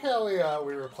 Do you like how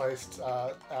we replaced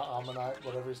our Armor Knight,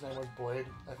 whatever his name was, Boyd,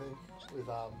 I think,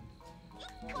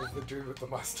 with the dude with the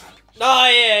mustache? Oh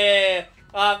yeah.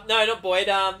 No, not Boyd.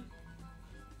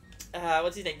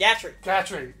 What's his name? Gatry.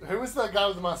 Gatry. Who was the guy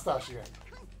with the mustache again?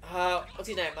 What's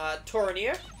his name?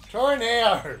 Torineo.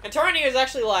 Torineo. And Torineo is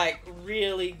actually like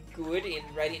really good in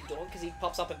Radiant Dawn because he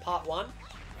pops up in part 1.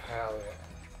 Hell yeah.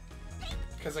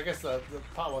 Because I guess the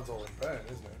part 1's all in Burn,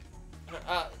 isn't it?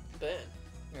 Burn.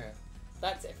 Yeah.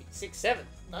 That's FE6-7.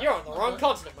 No, You're on the wrong okay.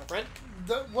 continent, my friend.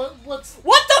 What's...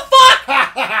 What the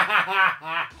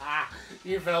fuck?!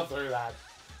 You fell through that.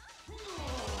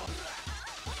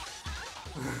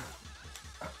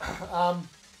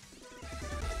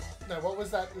 No, what was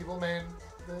that evil man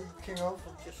the king of?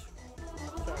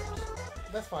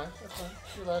 That's fine,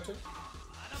 You're allowed to.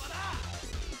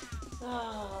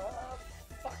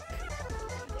 Fuck.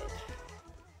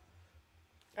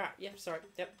 Alright, yeah, sorry.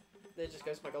 Yep. There just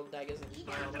goes my golden daggers and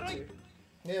my armor too.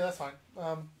 Yeah, that's fine.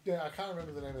 Yeah, I can't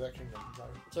remember the name of that kingdom.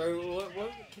 So,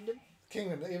 what kingdom?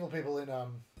 Kingdom, the evil people in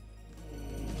Ike's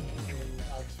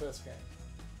first game.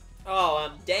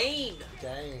 Oh, Dane.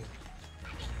 Dane.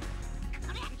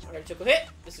 Already took a hit.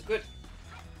 This is good.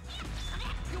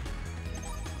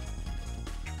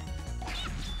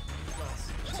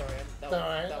 Nice. Sorry, Don't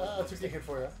worry, I took a hit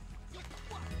for you.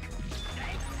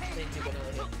 Need to get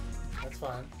another hit. That's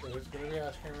fine. There's gonna be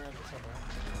ice cream around here somewhere.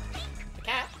 The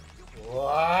cat.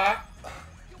 What?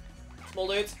 Small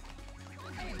dudes.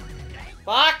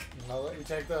 Fuck! I'll let you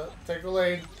take the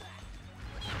lead.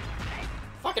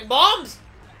 Fucking bombs!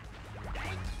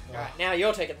 Alright, now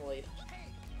you're taking the lead.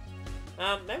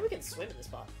 Maybe we can swim in this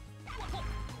part.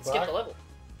 Skip the level.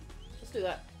 Let's do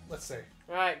that. Let's see.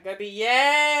 Alright, go be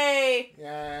yay!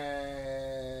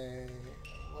 Yay!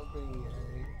 Love me,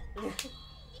 yay.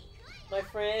 My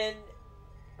friend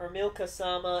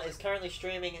Ramilka-sama is currently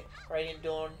streaming Radiant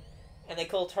Dawn, and they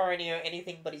call Torineo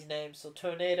anything but his name, so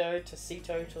Tornado,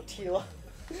 Tocito, Tortilla.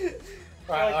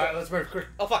 Alright, let's move quick.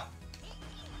 Oh fuck!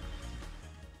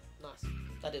 Nice.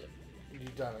 I did it.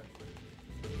 You've done it.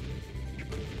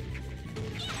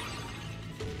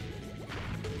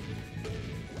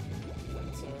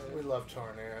 So, We love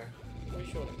Tornado.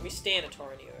 pretty sure we stand a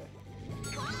Torineo.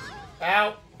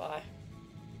 Ow! Bye.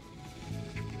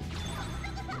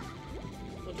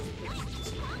 I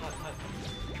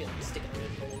feel like sticking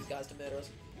around for all these guys to murder us.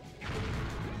 I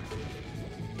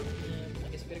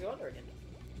guess we better go under again.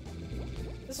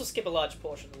 This will skip a large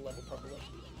portion of the level, probably.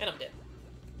 And I'm dead.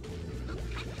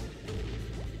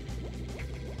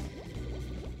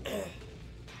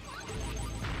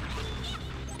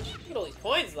 Look at all these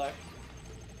coins, though.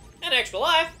 And an extra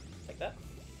life. Take that.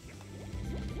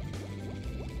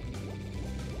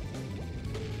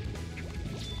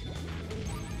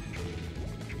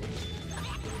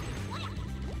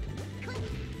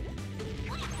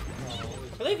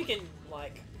 I believe you can,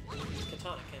 like,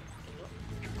 katana, can you not?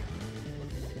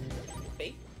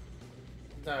 B?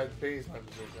 No, B is my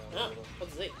position. Oh,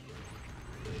 what's Z?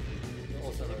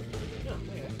 Also, Oh,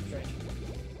 okay, strange.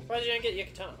 Why did you don't get your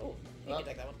katana? Oh, you can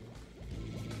take that one.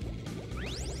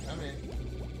 I mean,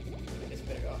 I guess we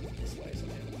better go up this way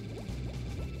somehow.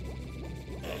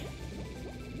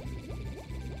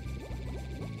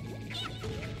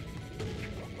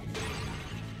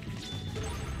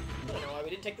 I don't know why we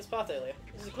didn't take this path earlier.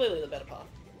 This is clearly the better path.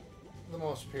 the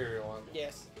more superior one.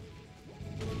 Yes.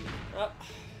 Oh.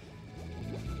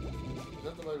 Is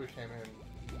that the way we came in?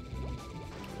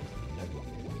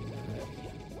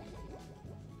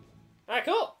 Alright,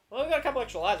 cool. Well, we got a couple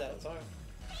extra lives out of it, so...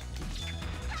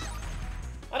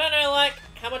 I don't know, like,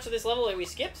 how much of this level we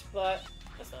skipped, but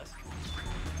that's nice.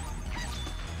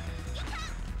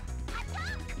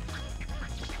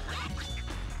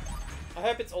 I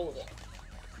hope it's all of it.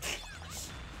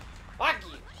 Fuck you!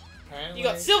 Apparently, You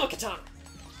got silver katana!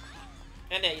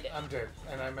 And now you're dead. I'm dead,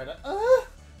 and I made a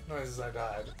noise as I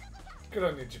died. Good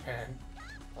on you, Japan.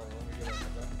 Oh, let me get up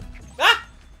with that. Ah!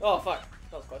 Oh, fuck.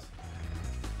 That was close.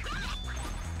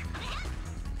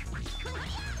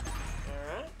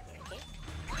 Alright, okay.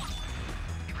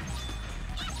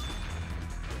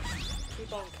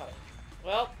 Keep on cutting.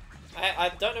 Well,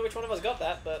 I don't know which one of us got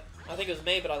that, but I think it was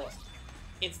me, but I lost.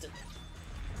 Instant.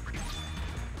 Yeah,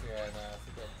 no, I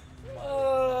forgot.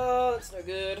 Oh, that's no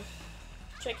good.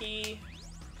 Checky.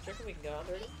 Do you reckon we can go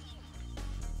under again?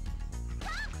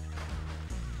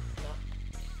 No.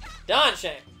 Darn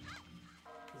shame.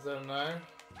 Is that a no?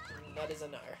 That is a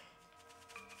no.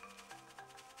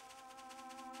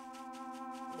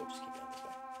 We'll just keep going this way.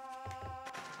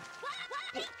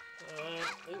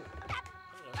 Ooh. I don't know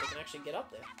if we can actually get up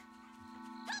there.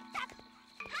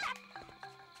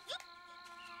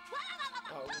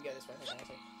 Oh, we can go this way. Okay, I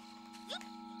think.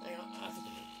 Hang on. I think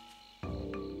there we go.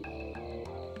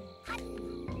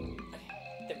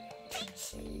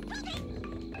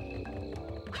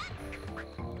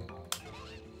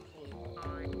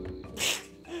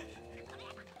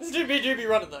 This dude be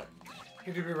running though.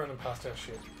 He do be running past our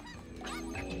shit.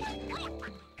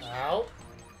 Ow.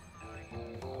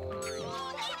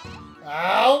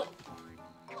 Ow!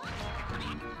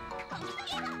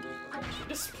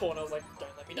 Just spawned, I was like,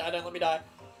 don't let me die, don't let me die.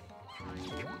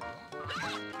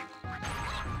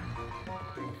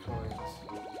 Big coins.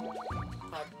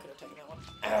 I could have taken that one.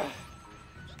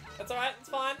 That's alright, it's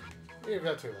fine. You've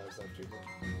got 2 lives left, you good.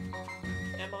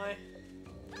 Am I?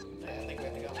 Yeah, I think we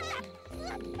have to go.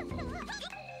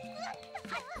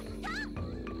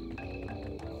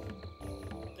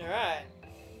 Alright.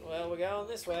 Well, we're going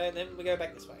this way, and then we go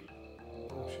back this way.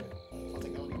 Oh shit. I'll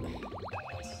take that one.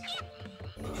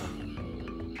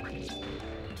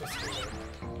 Just do it.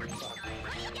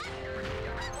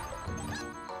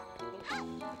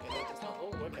 Okay, that does not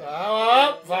look okay.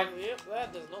 Oh, fuck. Yep,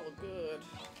 that does not look good.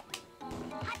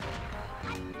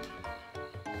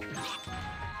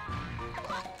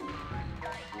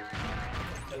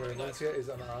 Where Alincia is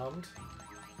unarmed.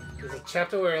 There's a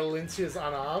chapter where Alincia is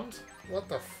unarmed? What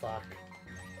the fuck?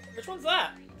 Which one's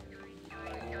that?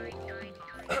 I'm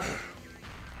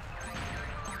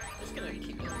just gonna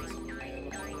keep going this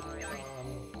way.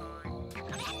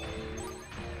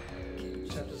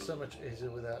 Chapter's so much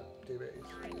easier without DBs.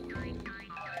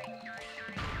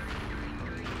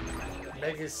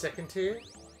 Meg is second tier?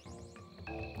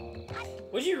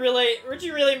 Would you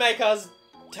really make us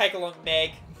take along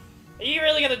Meg? Are you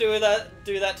really gonna do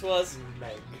that to us?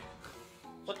 Meg.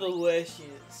 What the worst she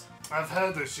is? I've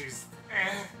heard that she's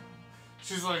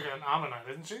she's like an armor knight,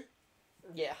 isn't she?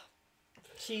 Yeah.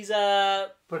 She's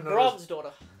But not Brom's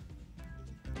daughter.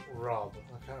 Rob.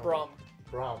 I can't Brom. remember.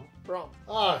 Brom. Brom.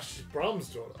 Ah, she's Brom's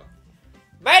daughter.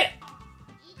 Made it!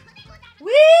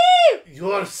 Woo!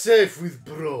 You are safe with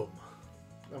Brom.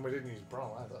 And we didn't use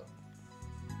Brom either.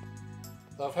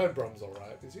 I've heard Brom's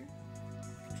alright, is he?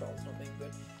 Control's not being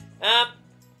good. Yeah,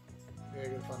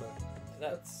 go find out.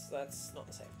 That's not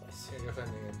the same place. Yeah, go find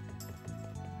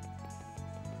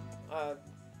Ian.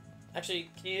 Actually,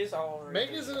 can you use?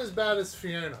 Meg isn't as bad as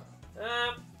Fiona.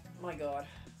 My god.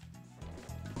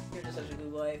 You're just such a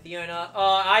good boy. Fiona.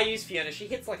 Oh, I use Fiona. She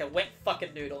hits like a wet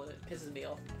fucking noodle and it pisses me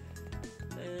off.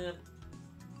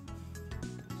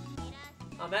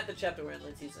 I'm at the chapter where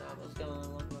Lindsay's arm was going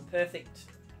along perfectly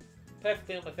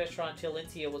on my first try until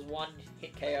Lindsay was one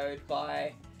hit KO'd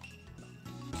by...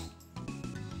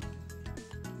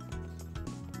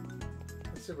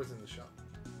 Let's see what's in the shop.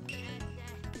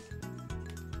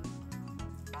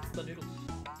 It's the noodle.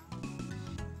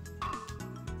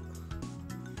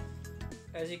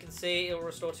 As you can see, it'll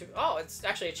restore to... Oh, it's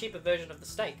actually a cheaper version of the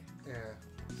steak. Yeah,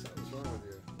 something's wrong with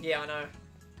you. Yeah, I know.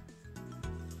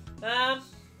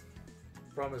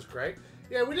 Brom is great.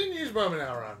 Yeah, we didn't use Brom in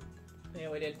our run. Yeah,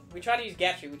 we did. We tried to use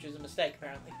Gatry, which was a mistake,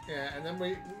 apparently. Yeah, and then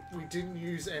we didn't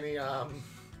use any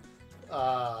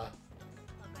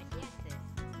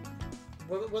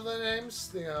what were their names?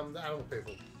 The animal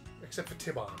people, except for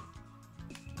Tibon.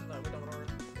 No, we don't want to.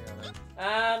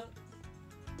 Yeah.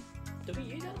 Did we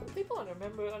use animal people? I don't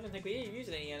remember. I don't think we used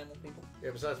any animal people.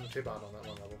 Yeah, besides from Tibon on that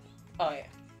one level. Oh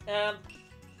yeah.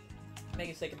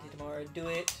 Make a second to tomorrow. Do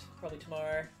it probably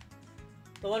tomorrow.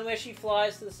 The one where she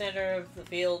flies to the center of the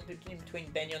field between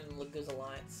Benyon and Laguz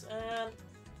Alliance. I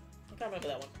can't remember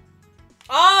that one.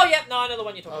 Oh, yep, no, I know the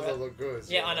one you're talking about. Oh, the Laguz.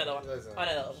 Yeah, I know that one. I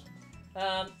know that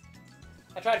one.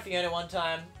 I tried Fiona one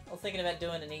time. I was thinking about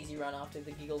doing an easy run after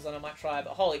the giggles, and I might try,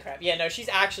 but holy crap. Yeah, no, she's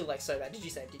actually, like, so bad. Did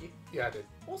you save, did you? Yeah, I did.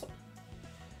 Awesome.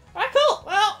 Alright, cool.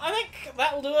 Well, I think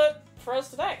that will do it for us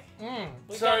today.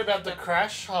 Sorry about the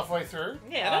crash halfway through.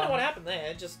 Yeah, I don't know what happened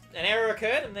there. Just an error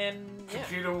occurred, and then, yeah.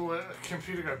 Computer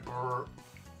go brrr.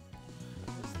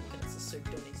 It's a soup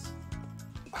doonies.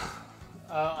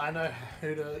 I know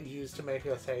who to use to make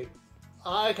us hate.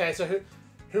 Okay, so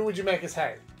who would you make us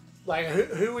hate? Like,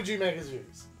 who would you make us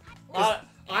use?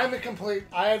 I'm a complete...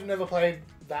 I have never played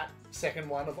that second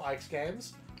one of Ike's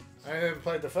games. I never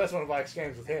played the first one of Ike's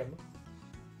games with him.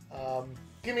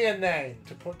 Give me a name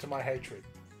to put to my hatred.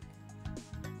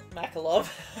 Makalov.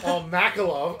 Oh,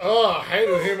 Makalov. Oh, I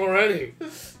hated him already.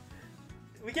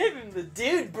 We gave him the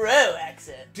dude bro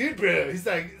accent. Dude bro, he's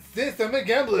like, sis, I'm a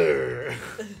gambler.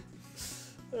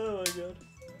 Oh my god.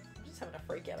 I'm just having a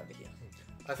freak out over here.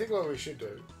 I think what we should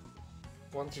do,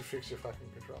 once you fix your fucking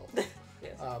control,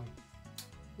 Yes.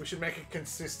 we should make it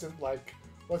consistent, like,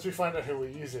 once we find out who we're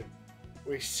using,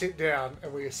 we sit down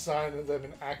and we assign them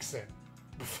an accent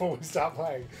before we start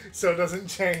playing, so it doesn't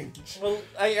change. Well,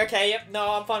 okay, yep,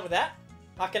 no, I'm fine with that.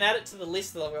 I can add it to the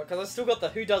list that I've got, because I've still got the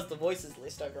Who Does the Voices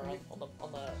list over on the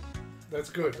That's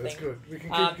good, that's thing. good. We can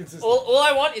keep it consistent. All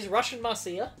I want is Russian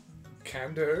Marcia,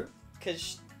 Can do.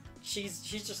 because she's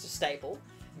just a staple.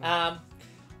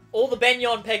 All the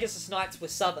Benyon Pegasus Knights were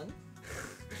Southern.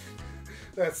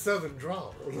 That's Southern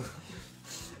drawl.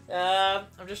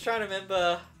 I'm just trying to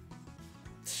remember...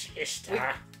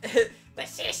 Sister. The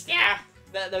sister!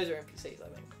 Those are NPCs, I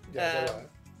think. Yeah, they're right.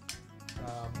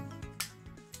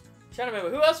 Trying to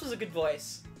remember, who else was a good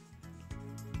voice?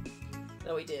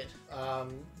 that we did.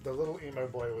 The little emo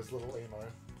boy was little emo.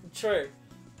 True.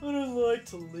 I don't like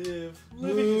to live.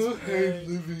 Living I is hate great.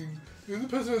 living. The only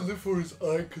person I live for is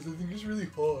Ike because I think he's really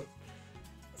hot.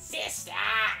 Sister,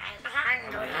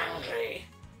 I'm hungry.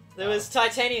 There was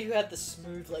Titania who had the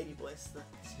smooth lady voice. The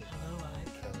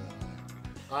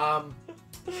hello,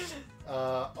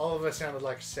 Ike. Oliver sounded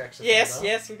like sex offender.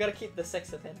 Yes, we've got to keep the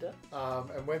sex offender.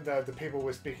 And when the people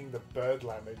were speaking the bird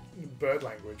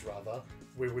language,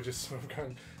 we were just sort of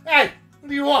going, "Hey, what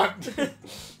do you want?"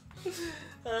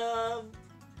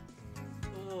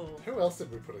 Who else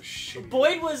did we put a shitty?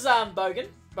 Boyd was Bogan.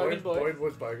 Boyd. Boyd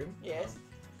was Bogan. Yes.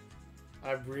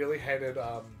 I really hated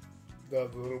the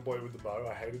little boy with the bow.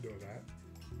 I hated doing that.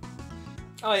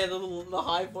 Oh yeah, the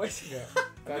high voice. Yeah,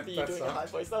 I remember you doing a high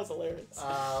voice. That was hilarious.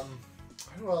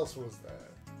 Who else was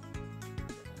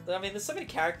there? I mean, there's so many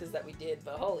characters that we did,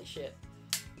 but holy shit.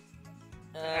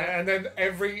 And then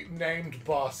every named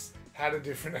boss had a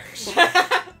different accent.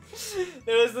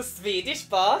 There was the Swedish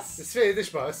boss. The Swedish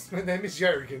boss. My name is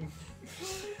Jürgen.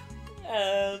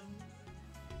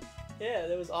 Yeah,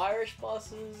 there was Irish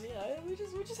bosses. You know, we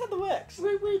just had the works.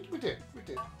 We did.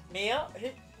 Mia.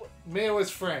 Mia was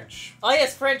French. Oh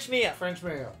yes, French Mia. French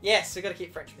Mia. Yes, we got to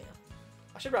keep French Mia.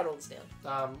 I should write all this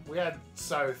down. We had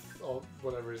South, or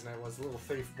whatever his name was, the little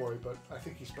thief boy, but I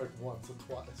think he spoke once or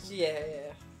twice.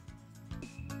 Yeah.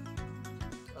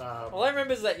 All I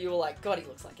remember is that you were like, God, he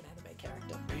looks like an anime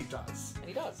character. He does. And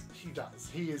he does. He does.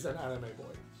 He is an anime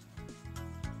boy.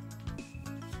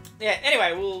 Yeah.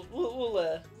 Anyway,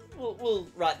 we'll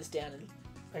write this down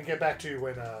and get back to you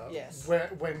when yes.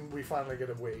 when we finally get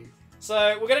a Wii.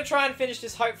 So we're gonna try and finish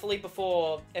this hopefully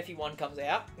before FE1 comes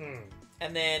out,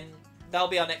 and then that'll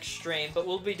be our next stream. But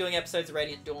we'll be doing episodes of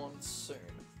Radiant Dawn soon.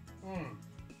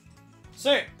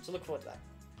 Soon. So look forward to that.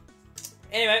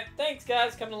 Anyway, thanks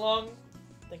guys coming along.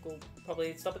 I think we'll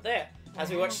probably stop it there as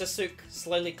we watch Sasuke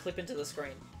slowly clip into the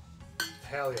screen.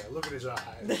 Hell yeah! Look at his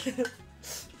eyes.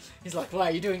 He's like, "Why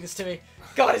are you doing this to me?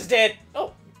 God is dead."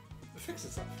 Oh, fix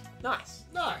itself. Nice.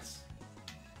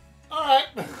 All right.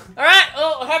 All right.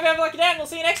 Well, I hope you have a lucky day, and we'll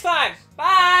see you next time.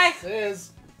 Bye.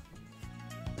 Cheers.